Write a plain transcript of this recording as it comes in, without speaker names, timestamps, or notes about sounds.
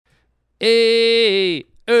Hey,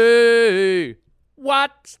 hey,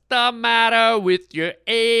 what's the matter with your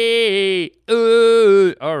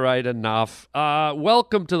All right, enough.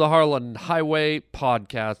 Welcome to the Harlan Highway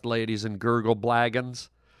podcast, ladies and gurgle blaggins.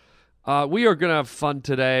 We are going to have fun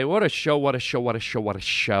today. What a show, what a show, what a show, what a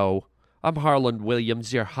show. I'm Harlan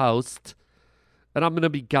Williams, your host, and I'm going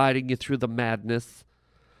to be guiding you through the madness.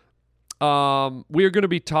 We are going to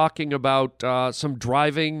be talking about some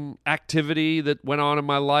driving activity that went on in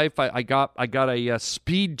my life. I got a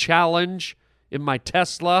speed challenge in my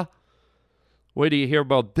Tesla. Wait till you hear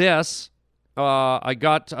about this. I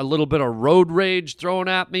got a little bit of road rage thrown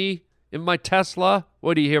at me in my Tesla.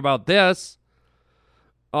 Wait till you hear about this.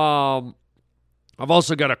 I've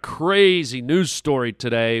also got a crazy news story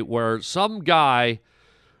today where some guy,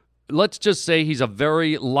 let's just say he's a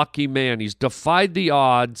very lucky man. He's defied the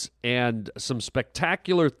odds, and some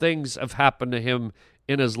spectacular things have happened to him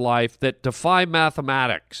in his life that defy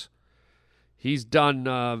mathematics. He's done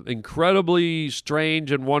incredibly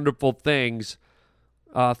strange and wonderful things,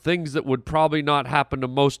 things that would probably not happen to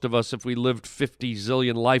most of us if we lived 50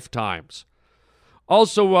 zillion lifetimes.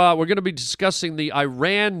 Also, we're going to be discussing the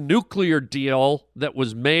Iran nuclear deal that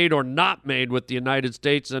was made or not made with the United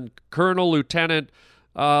States, and Lieutenant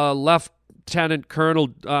Colonel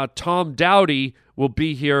Tom Dowdy will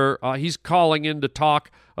be here. He's calling in to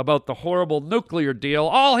talk about the horrible nuclear deal,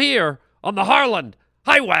 all here on the Harlan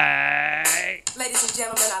Highway. Ladies and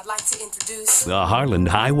gentlemen, I'd like to introduce The Harlan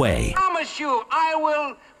Highway. I promise you, I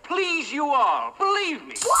will please you all. Believe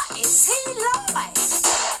me. What is he like?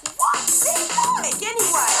 What's he like,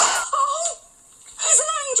 anyway? Oh, he's an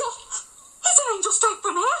angel. He's an angel straight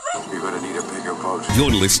from heaven. You're gonna need a bigger boat.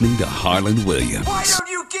 You're listening to Harlan Williams. Why don't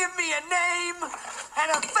you give me a name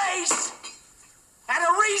and a face and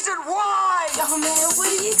a reason why? Oh, man, what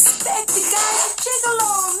do you expect? The guy's a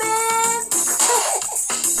gigolo, man.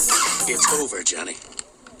 It's over, Johnny.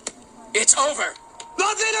 It's over.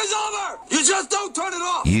 Nothing is over. You just don't turn it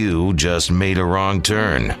off. You just made a wrong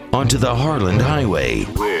turn onto the Harlan Highway.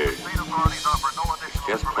 Weird.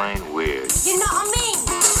 Just plain weird. You know what I mean?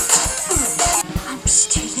 I'm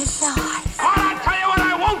still alive. Well, I'll tell you what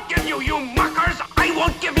I won't give you, you muckers. I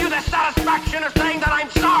won't give you the satisfaction of saying that I'm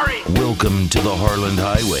sorry. Welcome to the Harlan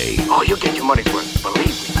Highway. Oh, you get your money's worth. Believe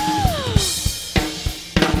me.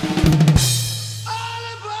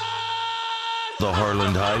 The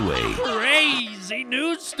Harlan Highway. Crazy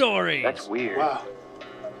news stories. That's weird. Wow.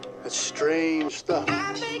 That's strange stuff.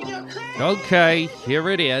 Okay, here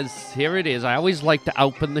it is. Here it is. I always like to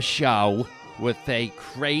open the show with a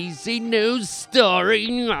crazy news story.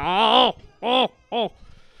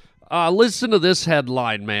 Listen to this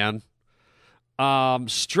headline, man.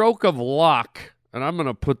 Stroke of luck, and I'm going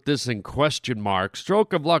to put this in question mark.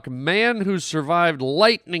 Stroke of luck, man who survived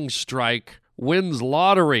lightning strike wins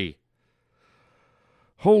lottery.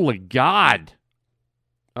 Holy God.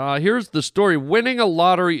 Here's the story. Winning a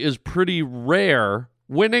lottery is pretty rare.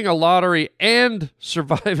 Winning a lottery and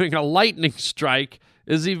surviving a lightning strike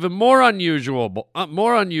is even more unusual.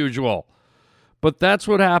 But that's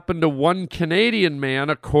what happened to one Canadian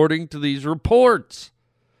man, according to these reports.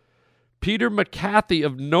 Peter McCarthy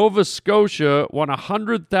of Nova Scotia won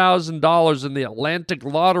 $100,000 in the Atlantic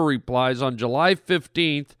Lottery prize on July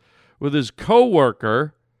 15th with his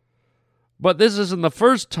co-worker. But this isn't the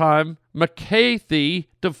first time McCarthy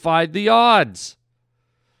defied the odds.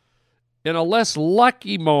 In a less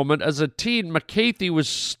lucky moment as a teen, McCarthy was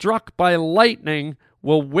struck by lightning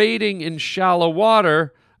while wading in shallow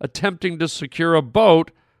water, attempting to secure a boat,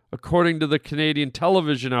 according to the Canadian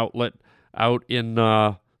television outlet out in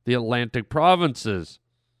the Atlantic provinces.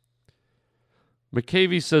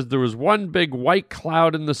 McCarthy says there was one big white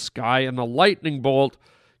cloud in the sky and the lightning bolt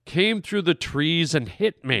came through the trees and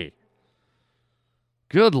hit me.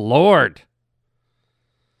 Good Lord.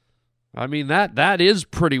 I mean, that is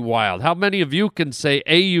pretty wild. How many of you can say,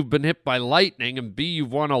 A, you've been hit by lightning, and B,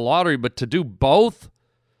 you've won a lottery, but to do both?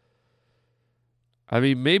 I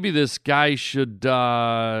mean, maybe this guy should,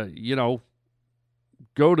 go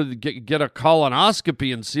to get a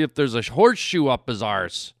colonoscopy and see if there's a horseshoe up his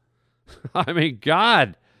arse. I mean,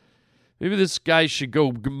 God. Maybe this guy should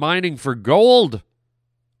go mining for gold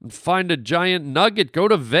and find a giant nugget. Go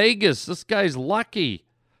to Vegas. This guy's lucky.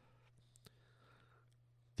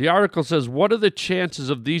 The article says, what are the chances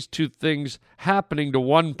of these two things happening to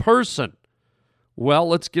one person? Well,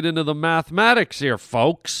 let's get into the mathematics here,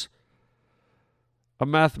 folks. A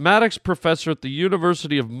mathematics professor at the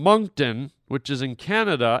University of Moncton, which is in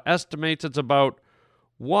Canada, estimates it's about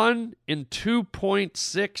 1 in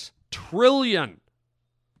 2.6 trillion.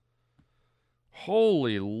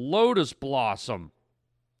 Holy lotus blossom.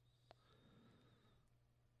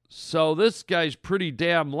 So this guy's pretty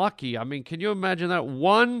damn lucky. I mean, can you imagine that?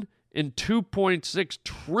 1 in 2.6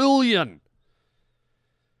 trillion.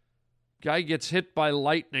 Guy gets hit by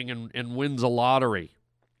lightning and wins a lottery.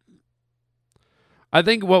 I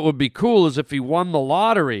think what would be cool is if he won the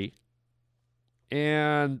lottery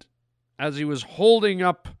and as he was holding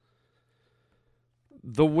up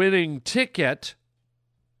the winning ticket,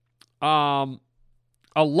 a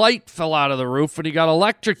light fell out of the roof and he got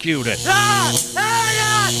electrocuted.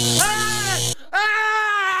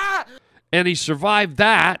 And he survived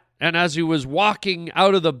that. And as he was walking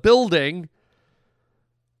out of the building,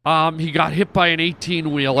 he got hit by an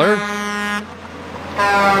 18-wheeler.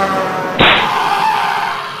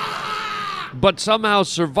 But somehow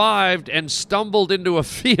survived and stumbled into a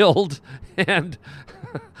field. And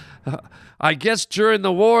I guess during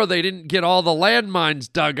the war, they didn't get all the landmines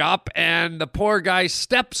dug up. And the poor guy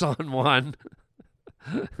steps on one.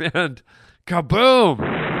 And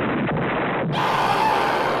kaboom!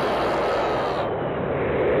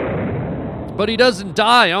 But he doesn't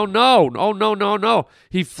die. Oh, no. Oh, no, no, no.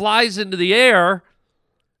 He flies into the air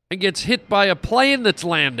and gets hit by a plane that's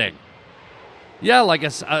landing. Yeah, like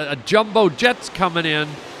a jumbo jet's coming in.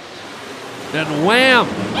 And wham!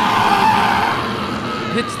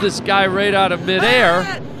 Hits this guy right out of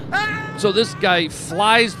midair. So this guy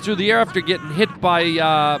flies through the air after getting hit by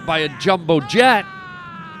a jumbo jet.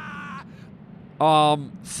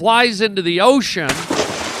 Flies into the ocean.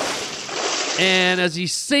 And as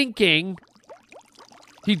he's sinking,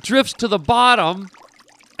 he drifts to the bottom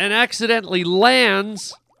and accidentally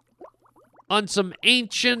lands on some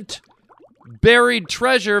ancient buried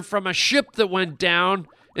treasure from a ship that went down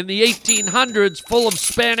in the 1800s full of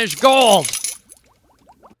Spanish gold.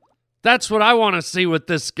 That's what I want to see with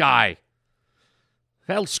this guy.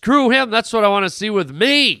 Hell, screw him. That's what I want to see with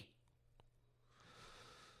me.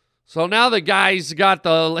 So now the guy's got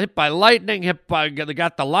the hit by lightning,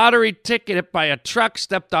 got the lottery ticket, hit by a truck,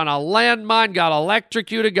 stepped on a landmine, got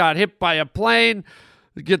electrocuted, got hit by a plane,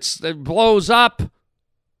 it blows up,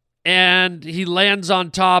 and he lands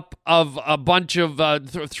on top of a bunch of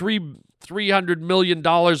 $300 million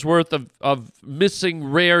worth of missing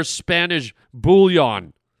rare Spanish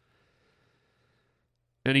bullion.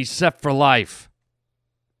 And he's set for life.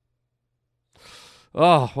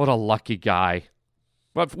 Oh, what a lucky guy.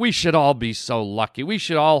 But we should all be so lucky. We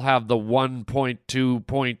should all have the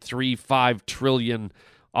 1.2.35 trillion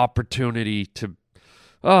opportunity to...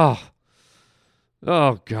 Oh,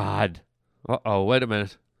 God. Uh-oh, wait a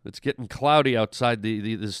minute. It's getting cloudy outside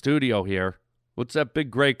the studio here. What's that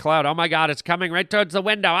big gray cloud? Oh, my God, it's coming right towards the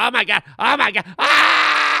window. Oh, my God. Oh, my God.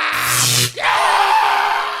 Ah!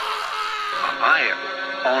 I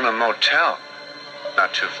own a motel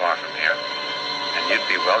not too far from here. And you'd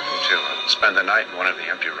be welcome to spend the night in one of the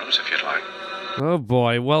empty rooms if you'd like. Oh,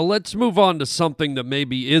 boy. Well, let's move on to something that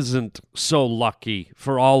maybe isn't so lucky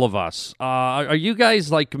for all of us. Are you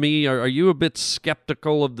guys like me? Are you a bit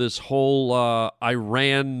skeptical of this whole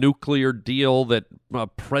Iran nuclear deal that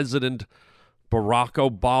President Barack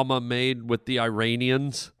Obama made with the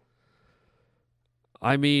Iranians?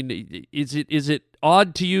 I mean, is it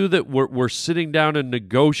odd to you that we're sitting down and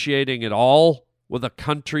negotiating at all with a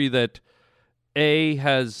country that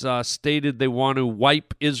has stated they want to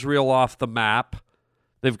wipe Israel off the map?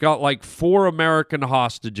 They've got like 4 American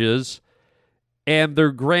hostages, and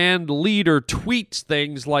their grand leader tweets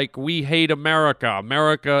things like, "We hate America.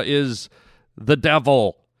 America is the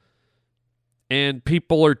devil." And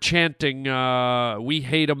people are chanting, "We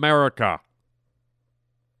hate America."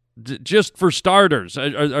 Just for starters,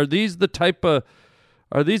 are these the type of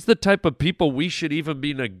people we should even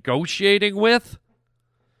be negotiating with?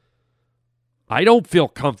 I don't feel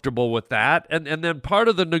comfortable with that. And then part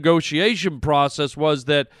of the negotiation process was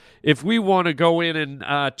that if we want to go in and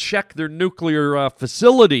check their nuclear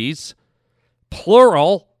facilities,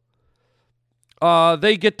 plural,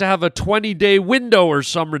 they get to have a 20-day window or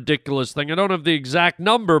some ridiculous thing. I don't have the exact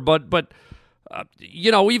number, but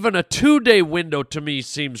even a 2-day window to me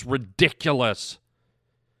seems ridiculous.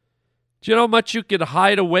 Do you know how much you can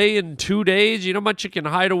hide away in 2 days? You know how much you can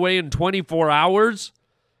hide away in 24 hours?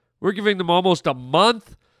 We're giving them almost a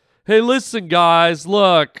month. Hey, listen, guys,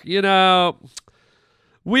 look, we know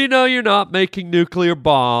you're not making nuclear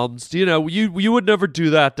bombs. You would never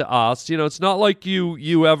do that to us. It's not like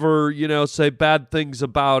you ever, say bad things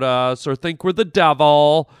about us or think we're the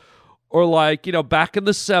devil. Or like, back in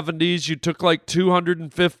the 70s, you took like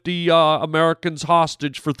 250 Americans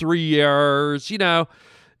hostage for 3 years.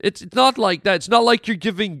 It's not like that. It's not like you're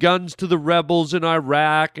giving guns to the rebels in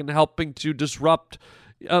Iraq and helping to disrupt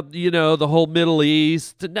the whole Middle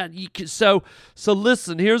East. So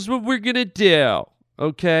listen, here's what we're going to do,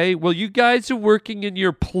 Okay? Well, you guys are working in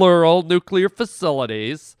your plural nuclear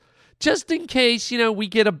facilities. Just in case, we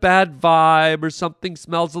get a bad vibe or something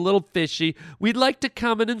smells a little fishy, we'd like to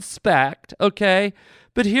come and inspect, okay?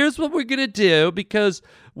 But here's what we're going to do, because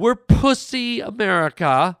we're pussy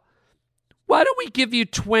America. Why don't we give you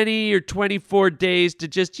 20 or 24 days to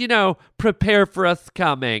just, prepare for us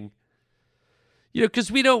coming?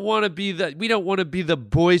 Because we don't want to be the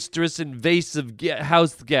boisterous, invasive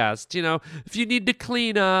house guest. If you need to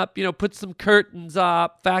clean up, put some curtains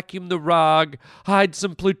up, vacuum the rug, hide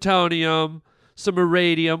some plutonium, some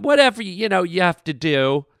iridium, whatever you have to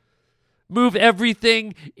do. Move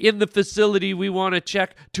everything in the facility we want to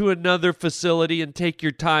check to another facility and take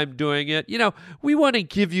your time doing it. We want to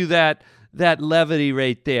give you that levity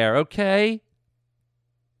right there, okay?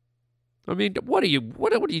 I mean, what are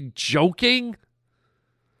you joking?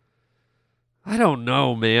 I don't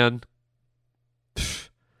know, man.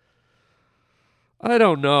 I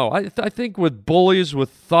don't know. I think with bullies,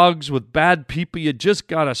 with thugs, with bad people, you just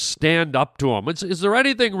got to stand up to them. Is there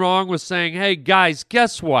anything wrong with saying, hey, guys,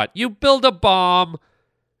 guess what? You build a bomb,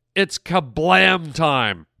 it's kablam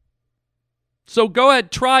time. So go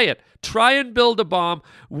ahead, try it. Try and build a bomb.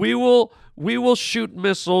 We will shoot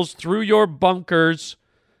missiles through your bunkers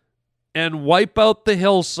and wipe out the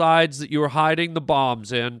hillsides that you're hiding the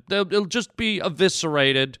bombs in. It'll just be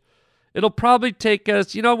eviscerated. It'll probably take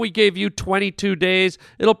us, we gave you 22 days.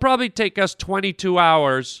 It'll probably take us 22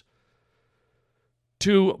 hours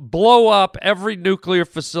to blow up every nuclear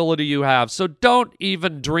facility you have. So don't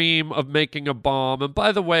even dream of making a bomb. And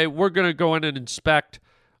by the way, we're going to go in and inspect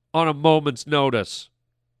on a moment's notice.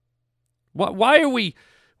 Why are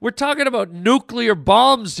we're talking about nuclear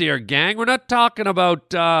bombs here, gang. We're not talking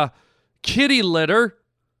about kitty litter.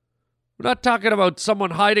 We're not talking about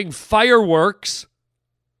someone hiding fireworks.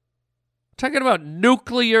 We're talking about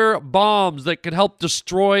nuclear bombs that could help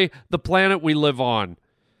destroy the planet we live on.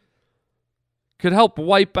 Could help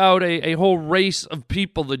wipe out a whole race of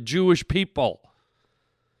people, the Jewish people.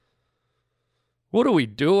 What are we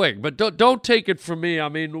doing? But don't take it from me. I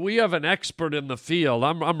mean, we have an expert in the field.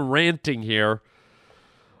 I'm ranting here.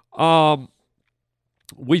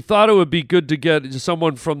 We thought it would be good to get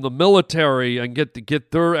someone from the military and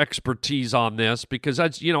get their expertise on this, because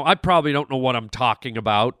I probably don't know what I'm talking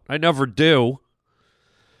about. I never do.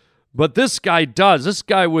 But this guy does. This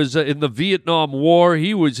guy was in the Vietnam War.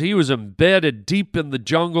 He was embedded deep in the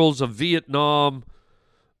jungles of Vietnam.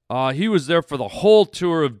 He was there for the whole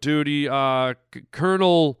tour of duty.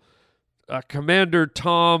 Commander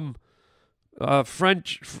Tom,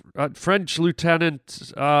 French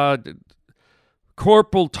Lieutenant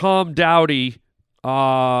Corporal Tom Dowdy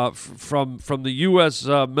from the U.S.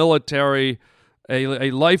 military,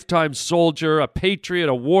 a lifetime soldier, a patriot,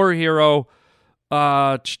 a war hero,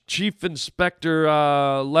 Chief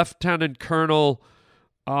Inspector, Lieutenant Colonel,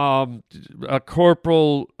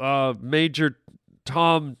 Corporal Major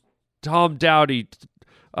Tom Dowdy,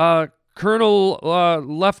 Colonel,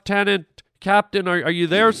 Lieutenant, Captain. Are you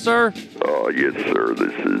there, sir? Yes, sir.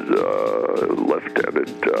 This is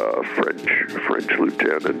Lieutenant, French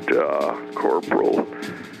Lieutenant, Corporal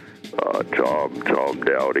Tom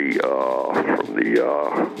Dowdy from the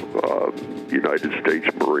United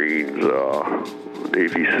States Marines,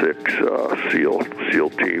 Navy 6, SEAL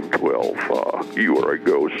Team 12. You are a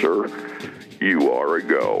go, sir. You are a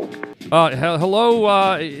go.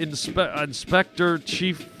 Hello, Inspector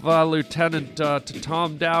Chief Lieutenant to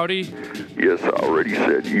Tom Dowdy. Yes, I already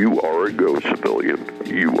said you are a go, civilian.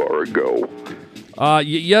 You are a go.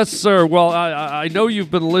 Yes, sir. Well, I know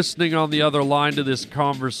you've been listening on the other line to this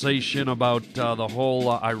conversation about the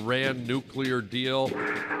whole Iran nuclear deal.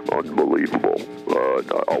 Unbelievable.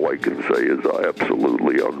 All I can say is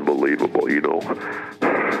absolutely unbelievable.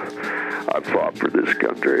 I fought for this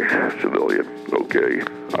country, civilian, okay?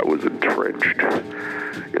 I was entrenched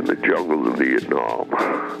in the jungles of Vietnam.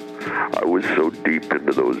 I was so deep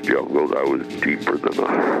into those jungles, I was deeper than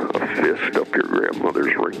a fist up your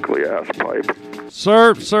grandmother's wrinkly ass pipe.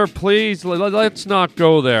 Sir, please, let's not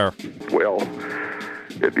go there. Well,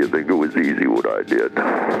 if you think it was easy what I did,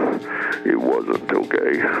 it wasn't,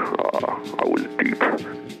 okay? I was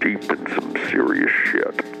deep in some serious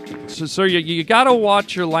shit. So, sir, you got to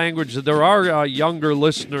watch your language. There are younger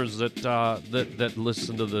listeners that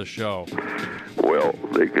listen to the show. Well,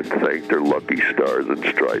 they can thank their lucky stars and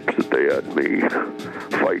stripes that they had me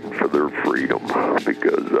fighting for their freedom,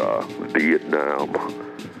 because Vietnam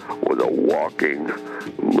was a walking,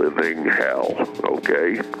 living hell,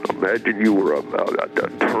 okay? Imagine you were a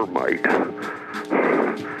termite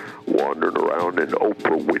wandering around in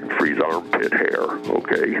Oprah Winfrey's armpit hair,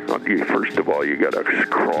 okay? First of all, you gotta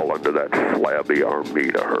crawl under that flabby arm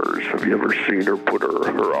meat of hers. Have you ever seen her put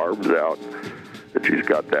her arms out? And she's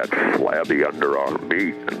got that flabby underarm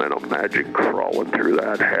meat, and then imagine crawling through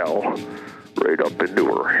that hell right up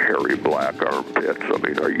into her hairy black armpits. I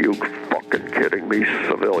mean, are you fucking kidding me,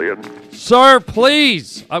 civilian? Sir,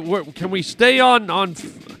 please. Can we stay on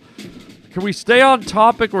Can we stay on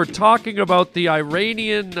topic? We're talking about the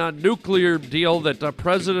Iranian nuclear deal that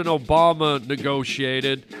President Obama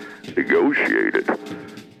negotiated. Negotiated?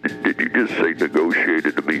 Did you just say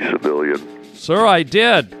negotiated to me, civilian? Sir, I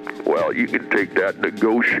did. Well, you can take that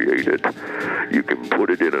negotiated. You can put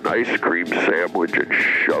it in an ice cream sandwich and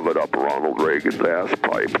shove it up Ronald Reagan's ass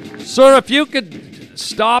pipe. Sir, if you could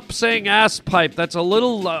stop saying ass pipe, that's a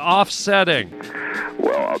little offsetting.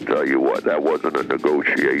 Well, I'll tell you what, that wasn't a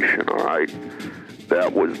negotiation, all right?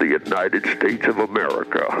 That was the United States of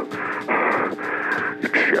America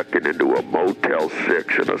checking into a Motel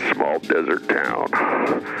 6 in a small desert town,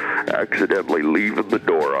 accidentally leaving the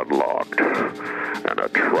door unlocked, and a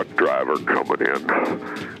truck driver coming in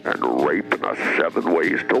and raping us 7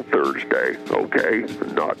 ways till Thursday, okay?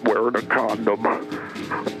 Not wearing a condom,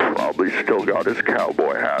 probably still got his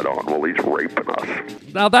cowboy hat on while he's raping us.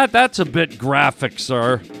 Now that's a bit graphic,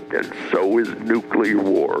 sir. And so is nuclear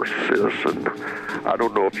war, sis, and I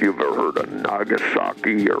don't know if you've ever heard of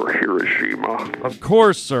Nagasaki or Hiroshima. Of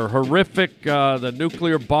course, sir. Horrific, the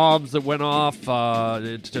nuclear bombs that went off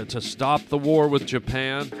to stop the war with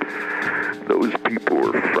Japan. Those people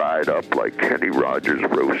were fried up like Kenny Rogers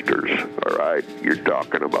roasters, all right? You're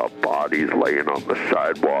talking about bodies laying on the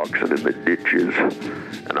sidewalks and in the ditches.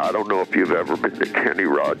 And I don't know if you've ever been to Kenny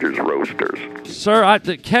Rogers roasters. Sir,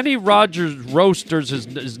 the Kenny Rogers roasters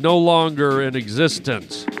is no longer in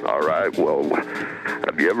existence. All right, well,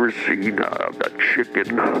 have you ever seen a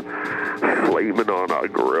chicken flaming on a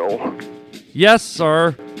grill? Yes,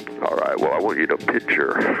 sir. All right, well, I want you to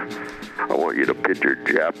picture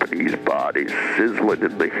Japanese bodies sizzling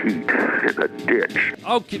in the heat in a ditch.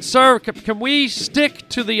 Okay, sir, can we stick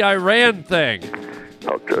to the Iran thing?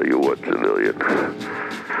 I'll tell you what, civilian.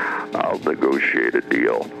 I'll negotiate a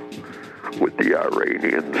deal with the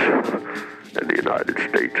Iranians and the United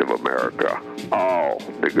States of America. I'll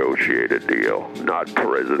negotiate a deal, not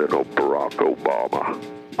President Barack Obama.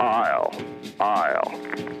 I'll.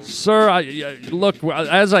 Sir, look,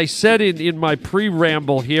 as I said in my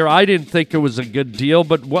pre-ramble here, I didn't think it was a good deal,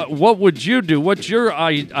 but what would you do? What's your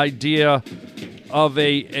idea of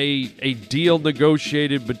a deal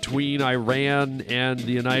negotiated between Iran and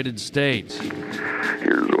the United States?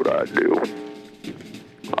 Here's what I'd do.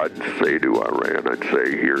 I'd say to Iran, I'd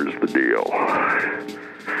say, here's the deal.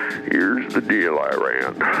 Here's the deal,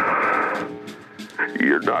 Iran.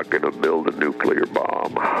 You're not going to build a nuclear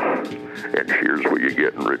bomb. And here's what you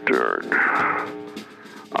get in return.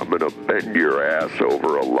 I'm going to bend your ass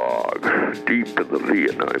over a log deep in the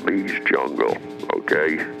Vietnamese jungle,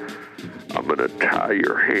 okay? I'm going to tie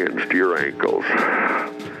your hands to your ankles.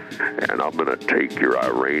 And I'm going to take your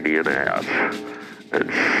Iranian ass and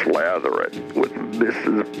slather it with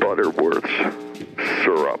Mrs. Butterworth's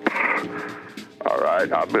syrup. All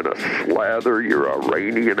right, I'm going to slather your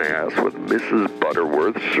Iranian ass with Mrs.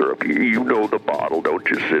 Butterworth's syrup. You know the bottle, don't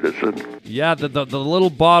you, citizen? Yeah, the little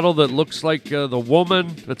bottle that looks like the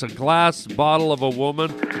woman. It's a glass bottle of a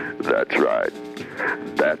woman. That's right.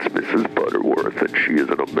 That's Mrs. Butterworth, and she is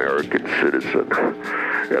an American citizen.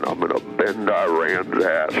 And I'm going to bend Iran's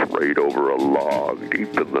ass right over a log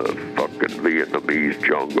deep in the fucking Vietnamese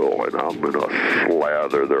jungle, and I'm going to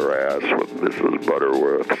slather their ass with Mrs.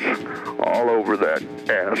 Butterworth's all over that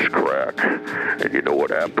ass crack. And you know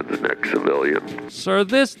what happens next, civilian? Sir,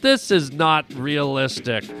 this is not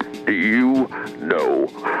realistic. Do you know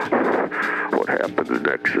what happens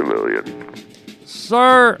next, civilian?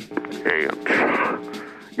 Sir. Ants.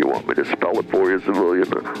 You want me to spell it for you, civilian?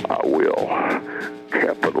 I will.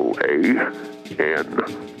 Capital A-N-T-S.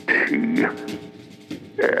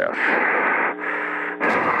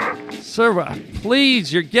 Sir,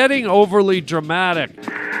 please, you're getting overly dramatic.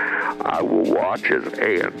 I will watch as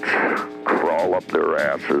ants crawl up their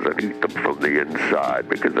asses and eat them from the inside,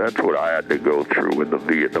 because that's what I had to go through in the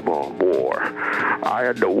Vietnam War. I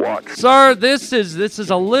had to watch. Sir, this is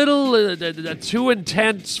a little too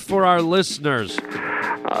intense for our listeners.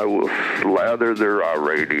 I will slather their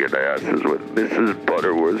Iranian asses with Mrs.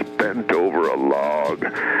 Butterworth bent over a log,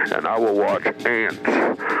 and I will watch ants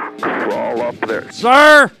crawl up there.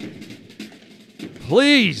 Sir,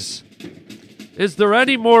 please. Is there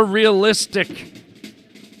any more realistic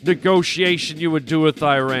negotiation you would do with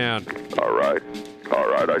Iran? All right,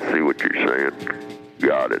 I see what you're saying.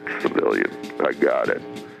 Got it, civilian. I got it.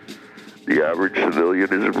 The average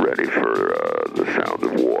civilian isn't ready for the sounds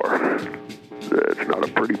of war. It's not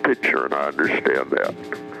a pretty picture, and I understand that.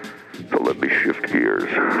 So let me shift gears.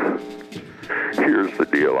 Here's the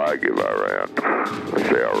deal I give Iran. I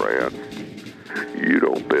say, Iran, you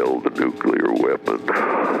don't build a nuclear weapon.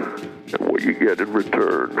 And what you get in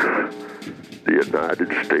return, the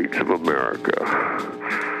United States of America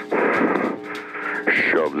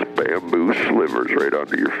shoves bamboo slivers right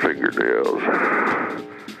under your fingernails.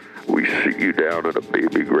 We sit you down at a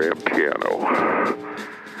baby grand piano,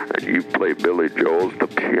 and you play Billy Joel's The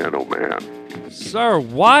Piano Man. Sir,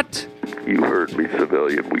 what? You heard me,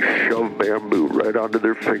 civilian. We shove bamboo right onto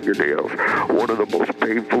their fingernails. One of the most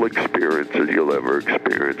painful experiences you'll ever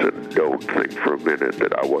experience, and don't think for a minute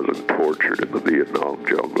that I wasn't tortured in the Vietnam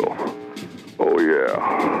jungle. Oh, yeah.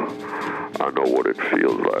 I know what it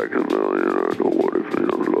feels like, civilian. I know what it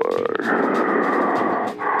feels like.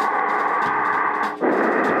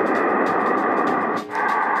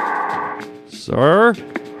 Sir?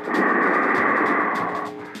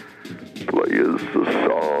 Play us a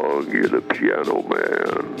song, you're the piano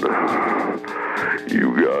man. You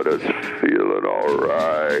got us feeling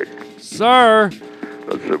alright. Sir?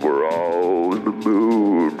 I said we're all in the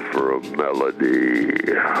mood for a melody.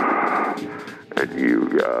 And you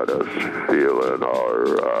got us feeling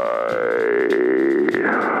alright.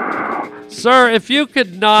 Sir, if you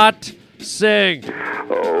could not sing.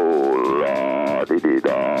 Oh, la di di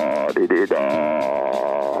da di di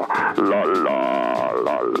da, la la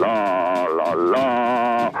la la la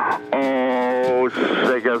la. Oh,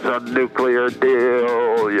 sing us a nuclear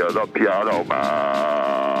deal. You're the piano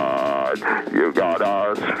man. You got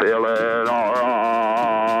us feeling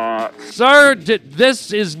alright. Sir,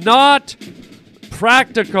 this is not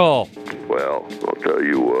practical. Well, I'll tell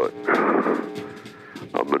you what.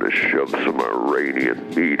 I'm going to shove some Iranian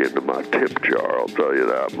meat into my tip jar, I'll tell you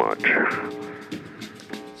that much.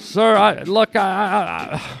 Sir,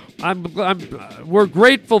 we're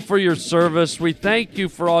grateful for your service. We thank you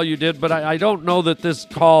for all you did, but I don't know that this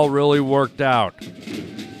call really worked out.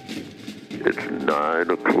 It's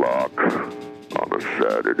 9 o'clock on a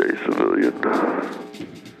Saturday, civilian.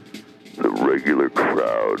 The regular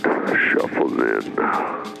crowd shuffles in.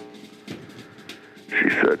 She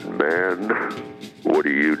said, man, what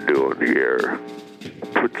are you doing here?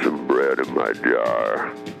 Put some bread in my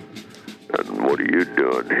jar. And what are you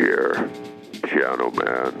doing here, piano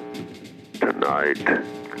man, tonight?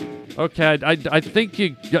 Okay, I think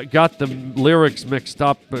you got the lyrics mixed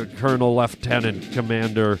up, Colonel, Lieutenant,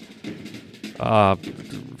 Commander,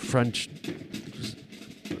 French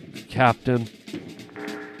Captain.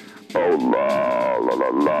 Oh, la, la, la,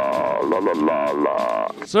 la, la, la, la, la.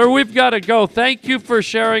 Sir, we've got to go. Thank you for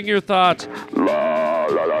sharing your thoughts. La,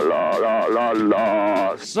 la, la, la, la, la,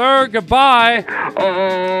 la. Sir, goodbye.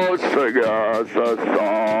 Oh, sing us a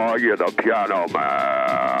song, you're the piano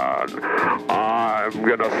man. I'm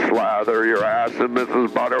gonna slather your ass in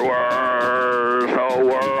Mrs. Butterworth, so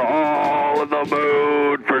we're all in the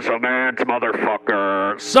mood for some ants,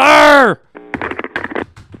 motherfucker. Sir!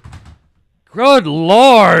 Good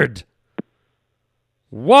Lord!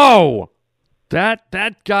 Whoa!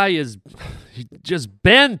 That guy is just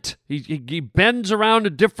bent. He bends around a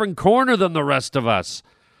different corner than the rest of us.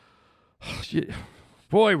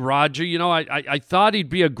 Boy, Roger, I thought he'd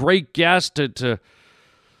be a great guest to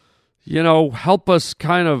help us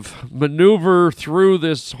kind of maneuver through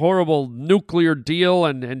this horrible nuclear deal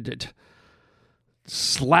and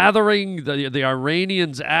slathering the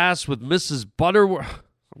Iranians' ass with Mrs. Butterworth.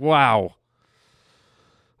 Wow.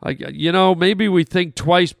 Maybe we think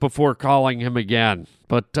twice before calling him again.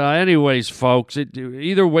 But anyways, folks,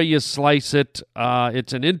 either way you slice it,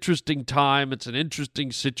 it's an interesting time. It's an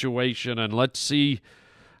interesting situation, and let's see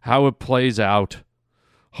how it plays out.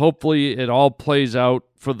 Hopefully it all plays out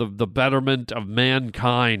for the betterment of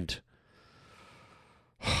mankind.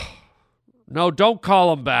 No, don't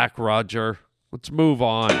call him back, Roger. Let's move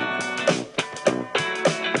on.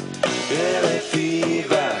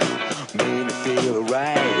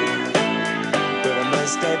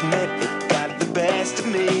 Admit it got the best of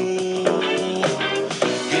me.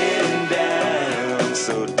 Getting down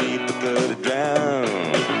so deep I could drown.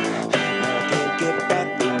 I can't get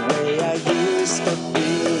back the way I used to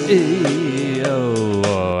be.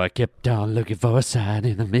 I kept on looking for a sign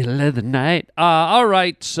in the middle of the night. All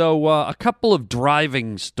right, so a couple of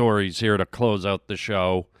driving stories here to close out the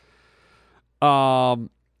show.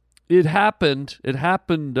 It happened.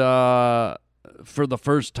 For the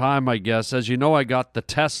first time, I guess. As you know, I got the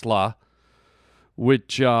Tesla,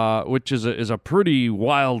 which is a pretty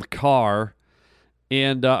wild car,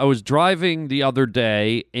 And I was driving the other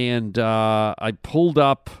day, and I pulled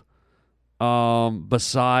up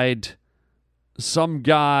beside some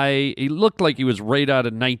guy. He looked like he was right out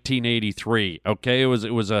of 1983. Okay, it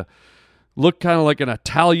was a looked kind of like an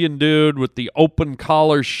Italian dude with the open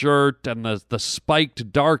collar shirt and the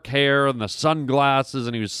spiked dark hair and the sunglasses,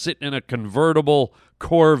 and he was sitting in a convertible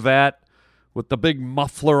Corvette with the big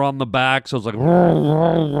muffler on the back. So it was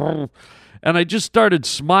like, and I just started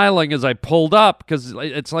smiling as I pulled up, because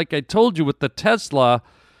it's like I told you with the Tesla,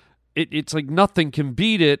 it's like nothing can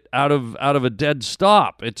beat it out of a dead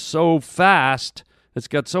stop. It's so fast. It's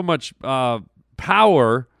got so much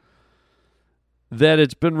power that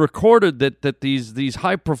it's been recorded that these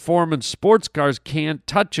high-performance sports cars can't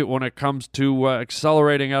touch it when it comes to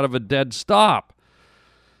accelerating out of a dead stop.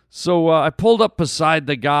 So I pulled up beside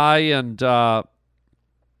the guy and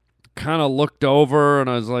kind of looked over, and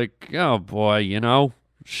I was like, oh boy,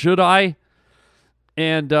 should I?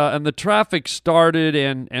 And the traffic started,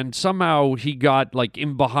 and somehow he got like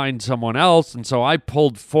in behind someone else, and so I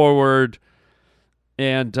pulled forward,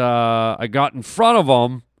 and I got in front of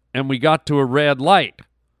him, and we got to a red light.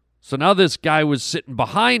 So now this guy was sitting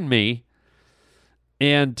behind me,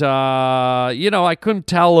 and I couldn't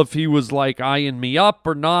tell if he was like eyeing me up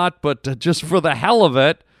or not, but just for the hell of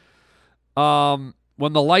it,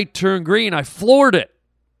 when the light turned green, I floored it.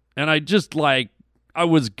 And I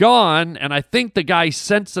was gone, and I think the guy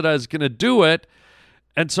sensed that I was going to do it.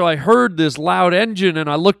 And so I heard this loud engine, and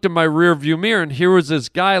I looked in my rearview mirror, and here was this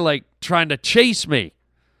guy like trying to chase me.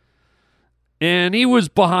 And he was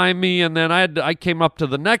behind me, and then I came up to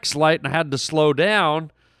the next light, and I had to slow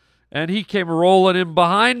down, and he came rolling in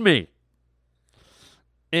behind me.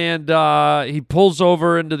 And he pulls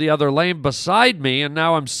over into the other lane beside me, and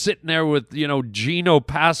now I'm sitting there with, Gino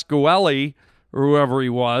Pasquale, or whoever he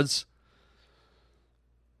was.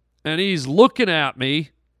 And he's looking at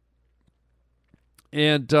me,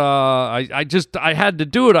 and I had to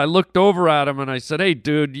do it. I looked over at him, and I said, hey,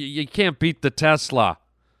 dude, you can't beat the Tesla.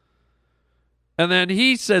 And then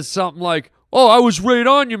he says something like, oh, I was right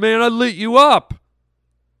on you, man. I lit you up.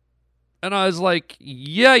 And I was like,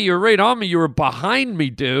 yeah, you're right on me. You were behind me,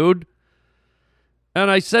 dude. And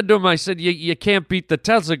I said to him, you can't beat the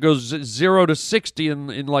Tesla. It goes 0 to 60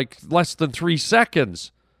 in like less than 3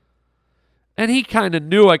 seconds. And he kind of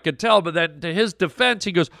knew, I could tell. But then to his defense,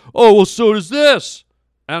 he goes, oh, well, so does this.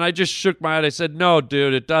 And I just shook my head. I said, no,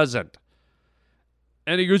 dude, it doesn't.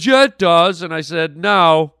 And he goes, yeah, it does. And I said,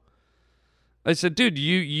 no. I said, dude,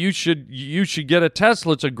 you should get a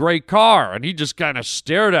Tesla. It's a great car. And he just kind of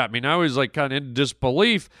stared at me. Now he's like kind of in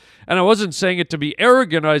disbelief. And I wasn't saying it to be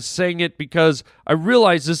arrogant. I was saying it because I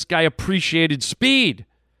realized this guy appreciated speed.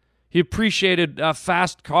 He appreciated a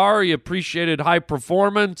fast car. He appreciated high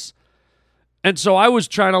performance. And so I was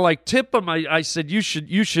trying to like tip him. I said, you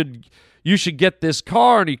should get this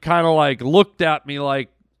car. And he kind of like looked at me like,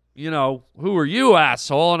 who are you,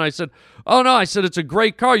 asshole? And I said, oh, no. I said, it's a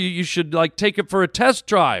great car. You should, like, take it for a test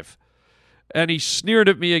drive. And he sneered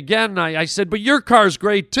at me again. And I said, but your car's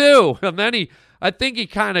great, too. And then I think he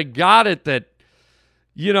kind of got it that,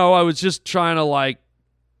 I was just trying to, like,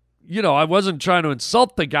 I wasn't trying to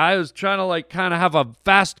insult the guy. I was trying to, like, kind of have a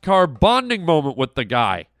fast car bonding moment with the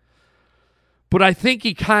guy. But I think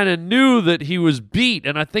he kind of knew that he was beat.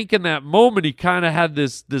 And I think in that moment, he kind of had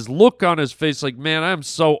this look on his face like, man, I'm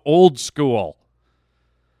so old school.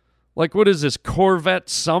 Like, what is this, Corvette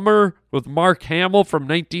Summer with Mark Hamill from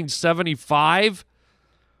 1975?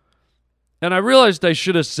 And I realized I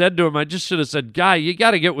should have said to him, I just should have said, guy, you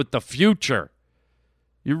got to get with the future.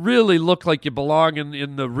 You really look like you belong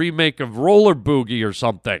in the remake of Roller Boogie or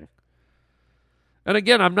something. And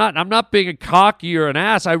again, I'm not being a cocky or an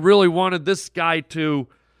ass. I really wanted this guy to,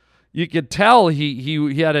 you could tell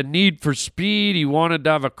he had a need for speed. He wanted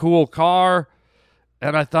to have a cool car.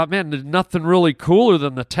 And I thought, man, there's nothing really cooler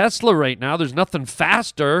than the Tesla right now. There's nothing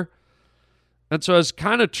faster. And so I was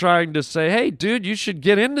kind of trying to say, hey, dude, you should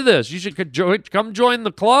get into this. You should come join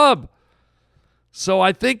the club. So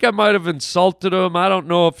I think I might have insulted him. I don't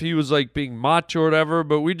know if he was like being macho or whatever,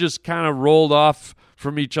 but we just kind of rolled off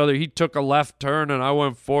from each other. He took a left turn and I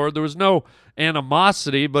went forward. There was no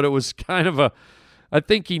animosity, but it was kind of I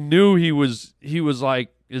think he knew he was like,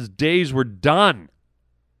 his days were done.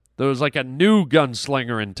 There was like a new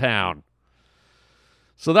gunslinger in town.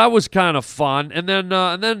 So that was kind of fun. And then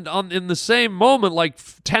in the same moment, like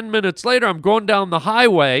 10 minutes later, I'm going down the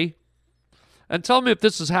highway. And tell me if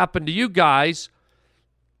this has happened to you guys.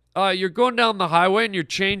 You're going down the highway and you're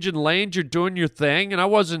changing lanes. You're doing your thing. And I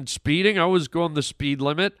wasn't speeding. I was going the speed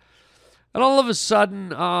limit. And all of a sudden,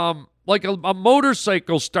 like a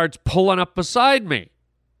motorcycle starts pulling up beside me.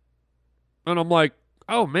 And I'm like,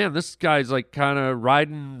 oh man, this guy's like kind of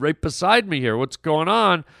riding right beside me here. What's going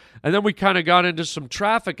on? And then we kind of got into some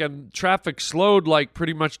traffic, and traffic slowed like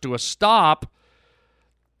pretty much to a stop.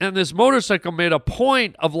 And this motorcycle made a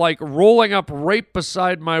point of like rolling up right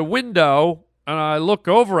beside my window. And I look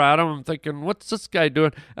over at him. I'm thinking, what's this guy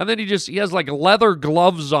doing? And then he has like leather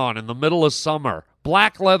gloves on in the middle of summer.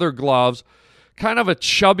 Black leather gloves. Kind of a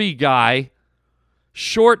chubby guy.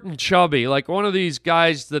 Short and chubby. Like one of these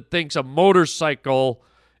guys that thinks a motorcycle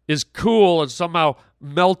is cool and somehow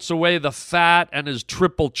melts away the fat and his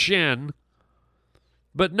triple chin.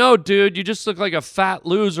 But no, dude, you just look like a fat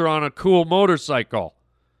loser on a cool motorcycle.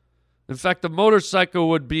 In fact, the motorcycle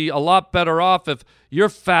would be a lot better off if your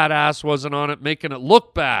fat ass wasn't on it, making it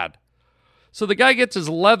look bad. So the guy gets his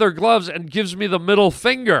leather gloves and gives me the middle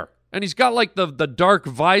finger. And he's got like the dark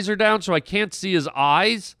visor down so I can't see his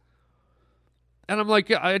eyes. And I'm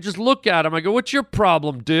like, I just look at him. I go, what's your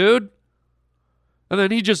problem, dude? And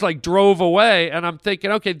then he just like drove away. And I'm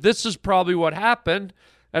thinking, okay, this is probably what happened.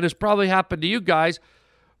 And it's probably happened to you guys.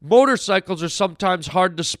 Motorcycles are sometimes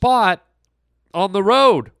hard to spot on the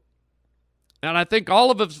road. And I think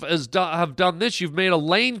all of us have done this. You've made a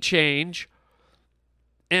lane change,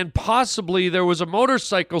 and possibly there was a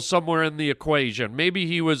motorcycle somewhere in the equation. Maybe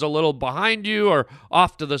he was a little behind you or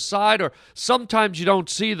off to the side, or sometimes you don't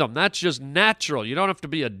see them. That's just natural. You don't have to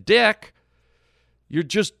be a dick.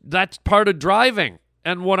 That's part of driving.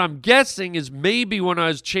 And what I'm guessing is maybe when I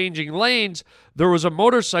was changing lanes, there was a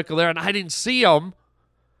motorcycle there and I didn't see him.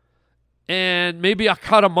 And maybe I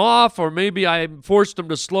cut him off, or maybe I forced him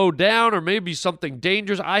to slow down, or maybe something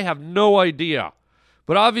dangerous. I have no idea.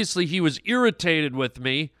 But obviously he was irritated with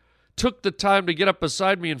me, took the time to get up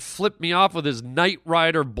beside me and flip me off with his Knight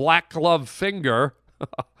Rider black glove finger.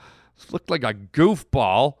 Looked like a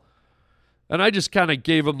goofball. And I just kind of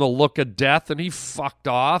gave him the look of death, and he fucked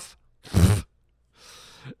off.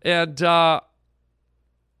 And I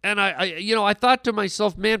thought to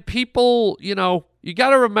myself, man, people, you got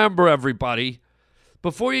to remember, everybody,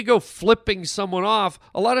 before you go flipping someone off,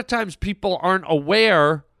 a lot of times people aren't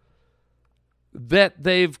aware that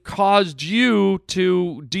they've caused you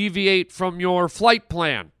to deviate from your flight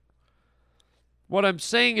plan. What I'm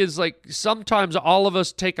saying is, like, sometimes all of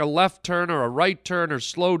us take a left turn or a right turn or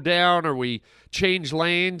slow down or we change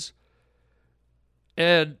lanes.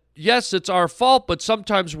 And yes, it's our fault, but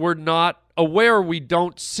sometimes we're not aware. We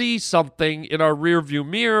don't see something in our rearview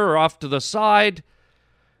mirror or off to the side.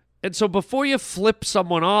 And so before you flip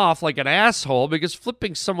someone off like an asshole, because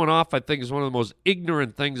flipping someone off, I think, is one of the most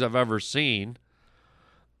ignorant things I've ever seen,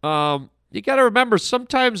 you got to remember,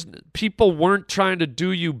 sometimes people weren't trying to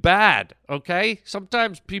do you bad, okay?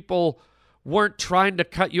 Sometimes people weren't trying to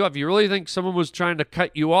cut you off. You really think someone was trying to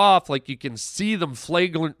cut you off, like you can see them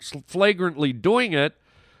flagrantly doing it,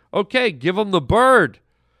 okay, give them the bird.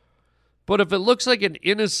 But if it looks like an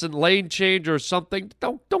innocent lane change or something,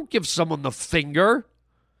 don't give someone the finger.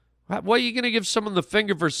 Why are you going to give someone the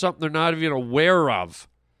finger for something they're not even aware of?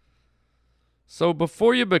 So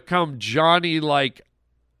before you become Johnny, like,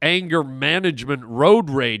 anger management road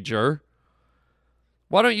rager,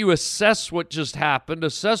 why don't you assess what just happened,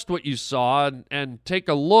 assess what you saw, and take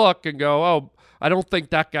a look and go, oh, I don't think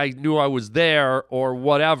that guy knew I was there, or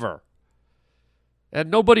whatever. And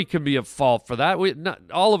nobody can be at fault for that.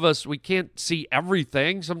 All of us, we can't see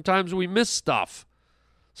everything. Sometimes we miss stuff.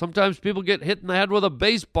 Sometimes people get hit in the head with a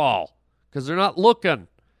baseball because they're not looking.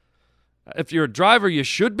 If you're a driver, you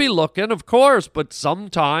should be looking, of course, but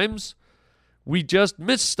sometimes we just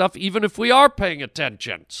miss stuff even if we are paying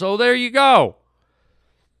attention. So there you go.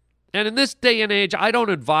 And in this day and age, I don't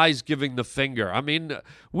advise giving the finger. I mean,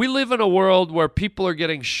 we live in a world where people are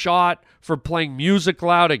getting shot for playing music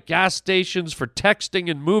loud at gas stations, for texting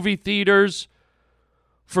in movie theaters,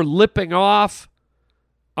 for lipping off.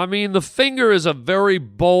 I mean, the finger is a very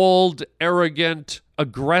bold, arrogant,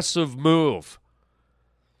 aggressive move.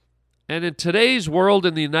 And in today's world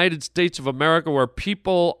in the United States of America, where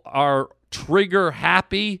people are trigger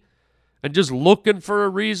happy and just looking for a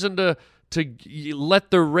reason to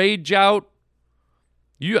let their rage out,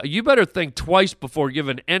 you better think twice before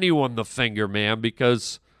giving anyone the finger, man,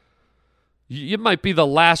 because you might be the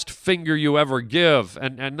last finger you ever give,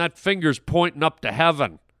 and that finger's pointing up to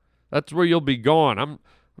heaven. That's where you'll be going. I'm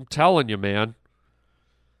telling you, man.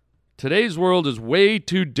 Today's world is way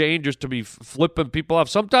too dangerous to be flipping people off.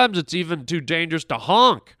 Sometimes it's even too dangerous to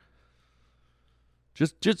honk.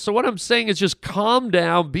 Just so what I'm saying is just calm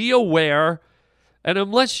down, be aware, and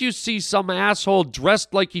unless you see some asshole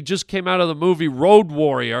dressed like he just came out of the movie Road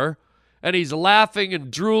Warrior, and he's laughing and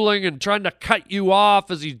drooling and trying to cut you off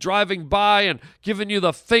as he's driving by and giving you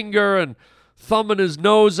the finger and thumbing his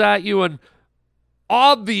nose at you and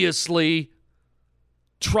obviously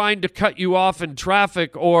trying to cut you off in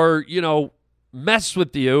traffic or, mess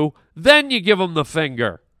with you, then you give them the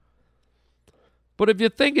finger. But if you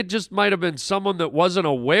think it just might have been someone that wasn't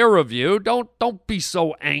aware of you, don't be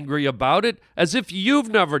so angry about it, as if you've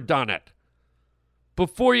never done it.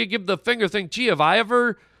 Before you give the finger, think, gee, have I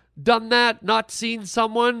ever done that, not seen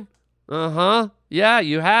someone? Uh-huh. Yeah,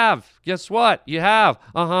 you have. Guess what? You have.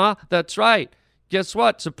 Uh-huh. That's right. Guess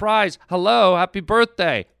what? Surprise. Hello. Happy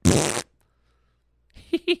birthday.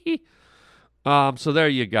 So there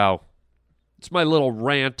you go. It's my little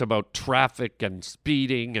rant about traffic and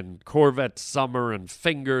speeding and Corvette Summer and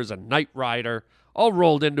fingers and Knight Rider, all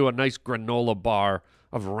rolled into a nice granola bar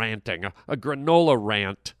of ranting, a granola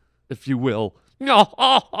rant, if you will.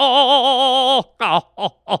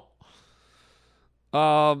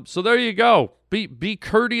 So there you go. Be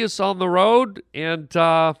courteous on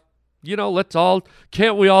the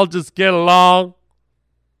can't we all just get along?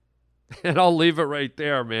 And I'll leave it right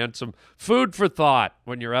there, man. Some food for thought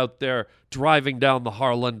when you're out there driving down the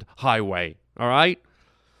Harland Highway. All right?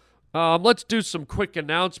 Let's do some quick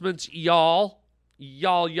announcements, y'all.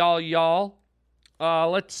 Let's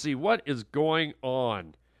see. What is going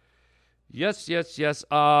on? Yes.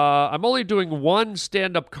 I'm only doing one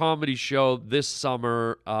stand-up comedy show this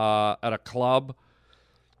summer at a club,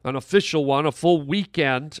 an official one, a full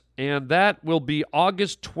weekend, and that will be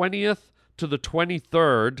August 20th to the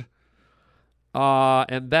 23rd.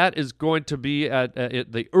 And that is going to be at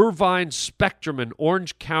the Irvine Spectrum in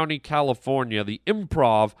Orange County, California. The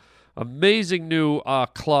Improv, amazing new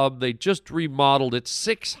club. They just remodeled it,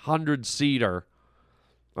 600-seater.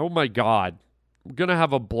 Oh, my God. I'm going to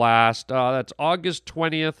have a blast. That's August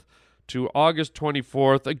 20th to August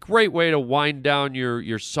 24th. A great way to wind down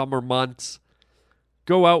your summer months.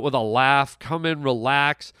 Go out with a laugh. Come in,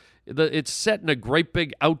 relax. It's set in a great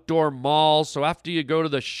big outdoor mall, so after you go to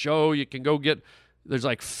the show, you can go there's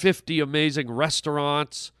like 50 amazing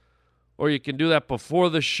restaurants, or you can do that before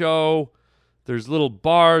the show. There's little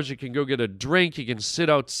bars. You can go get a drink. You can sit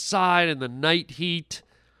outside in the night heat.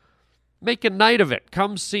 Make a night of it.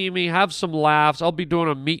 Come see me. Have some laughs. I'll be doing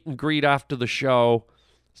a meet and greet after the show.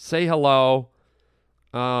 Say hello.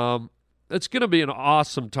 It's going to be an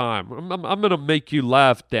awesome time. I'm going to make you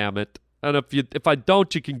laugh, damn it. And if I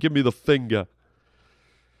don't, you can give me the finger.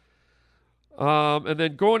 And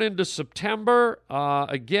then going into September,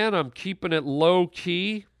 again, I'm keeping it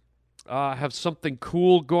low-key. I have something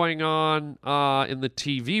cool going on in the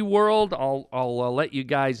TV world. I'll let you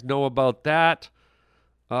guys know about that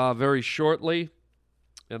very shortly.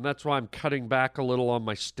 And that's why I'm cutting back a little on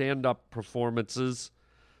my stand-up performances.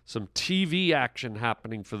 Some TV action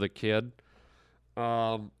happening for the kid.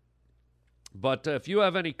 But if you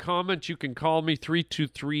have any comments, you can call me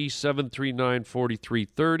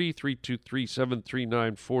 323-739-4330,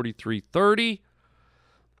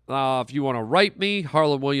 323-739-4330. If you want to write me,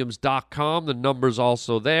 harlanwilliams.com. The number's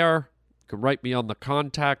also there. You can write me on the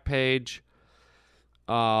contact page.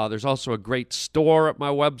 There's also a great store at my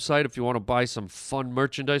website if you want to buy some fun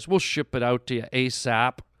merchandise. We'll ship it out to you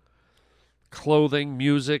ASAP. Clothing,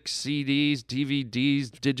 music, CDs,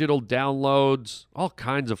 DVDs, digital downloads, all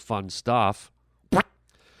kinds of fun stuff.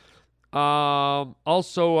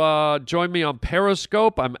 Also, join me on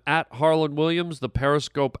Periscope. I'm at Harlan Williams, the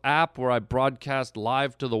Periscope app where I broadcast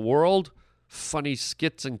live to the world. Funny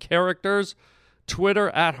skits and characters. Twitter,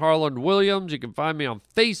 at Harlan Williams. You can find me on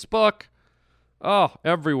Facebook. Oh,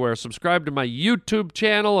 everywhere. Subscribe to my YouTube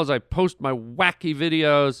channel as I post my wacky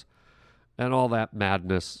videos and all that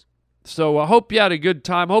madness. So I hope you had a good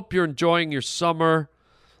time. Hope you're enjoying your summer,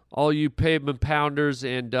 all you pavement pounders.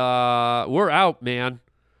 And we're out, man.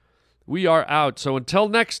 We are out. So until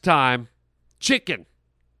next time, chicken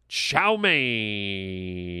chow mein,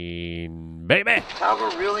 baby. Have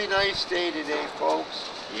a really nice day today, folks.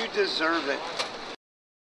 You deserve it.